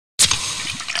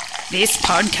This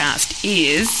podcast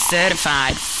is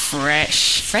certified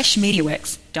fresh.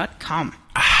 Freshmediaworks.com.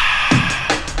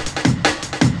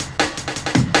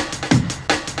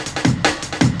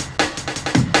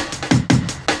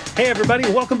 Hey everybody,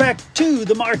 welcome back to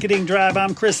The Marketing Drive.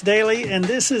 I'm Chris Daly, and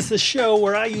this is the show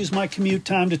where I use my commute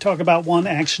time to talk about one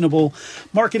actionable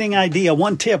marketing idea,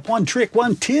 one tip, one trick,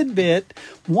 one tidbit,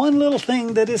 one little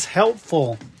thing that is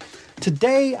helpful.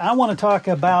 Today, I want to talk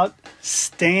about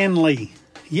Stanley.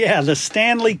 Yeah, the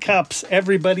Stanley Cups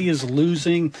everybody is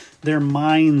losing their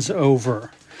minds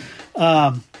over.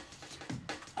 And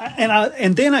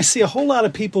then I see a whole lot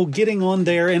of people getting on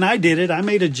there, and I did it. I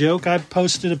made a joke. I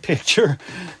posted a picture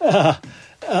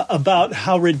about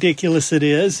how ridiculous it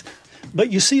is.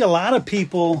 But you see a lot of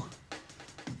people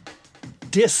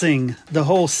dissing the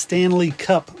whole Stanley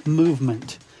Cup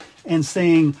movement and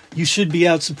saying you should be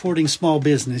out supporting small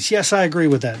business. Yes, I agree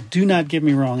with that. Do not get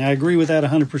me wrong. I agree with that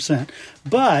 100%.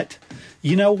 But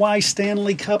you know why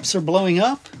Stanley Cups are blowing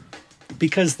up?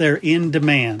 Because they're in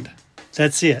demand.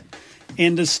 That's it.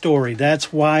 End of story.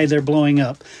 That's why they're blowing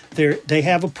up. They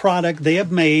have a product they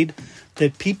have made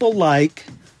that people like,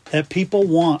 that people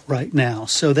want right now.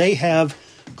 So they have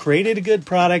created a good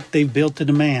product. They've built a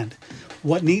demand.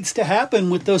 What needs to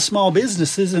happen with those small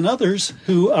businesses and others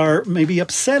who are maybe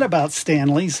upset about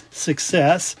Stanley's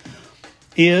success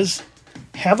is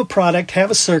have a product,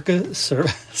 have a circus,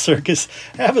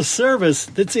 have a service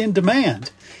that's in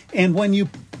demand. And when you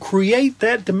create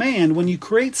that demand, when you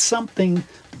create something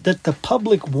that the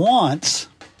public wants,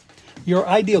 your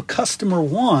ideal customer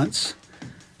wants,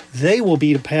 they will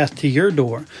be the path to your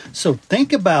door. So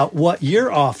think about what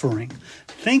you're offering.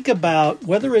 Think about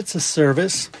whether it's a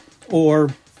service or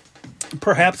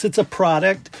perhaps it's a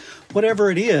product, whatever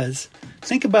it is.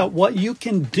 Think about what you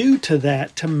can do to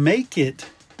that to make it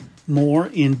more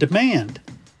in demand.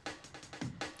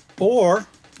 Or,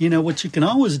 you know what you can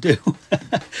always do?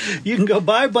 You can go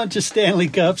buy a bunch of Stanley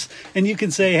Cups and you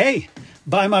can say, hey,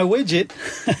 buy my widget,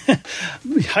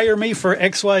 hire me for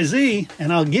XYZ,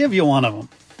 and I'll give you one of them.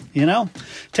 You know,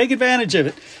 take advantage of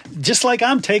it. Just like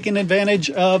I'm taking advantage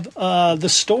of the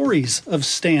stories of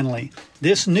Stanley.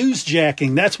 This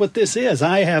newsjacking, that's what this is.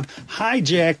 I have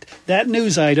hijacked that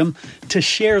news item to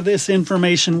share this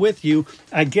information with you.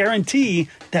 I guarantee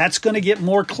that's going to get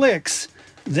more clicks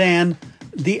than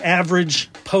the average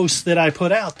post that I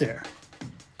put out there.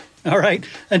 All right.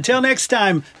 Until next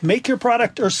time, make your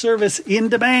product or service in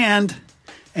demand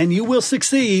and you will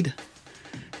succeed.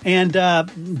 And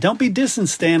don't be dissing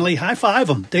Stanley. High five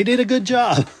them. They did a good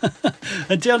job.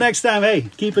 Until next time, hey,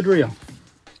 keep it real.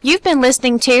 You've been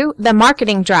listening to The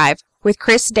Marketing Drive with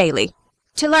Chris Daly.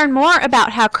 To learn more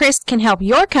about how Chris can help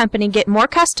your company get more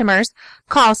customers,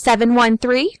 call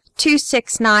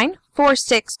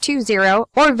 713-269-4620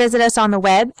 or visit us on the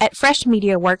web at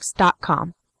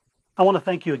freshmediaworks.com. I want to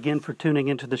thank you again for tuning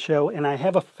into the show, and I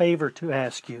have a favor to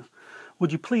ask you.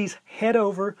 Would you please head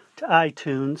over to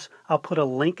iTunes? I'll put a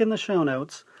link in the show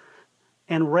notes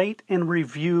and rate and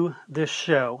review this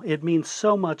show. It means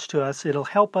so much to us. It'll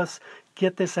help us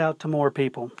get this out to more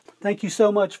people. Thank you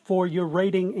so much for your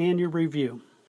rating and your review.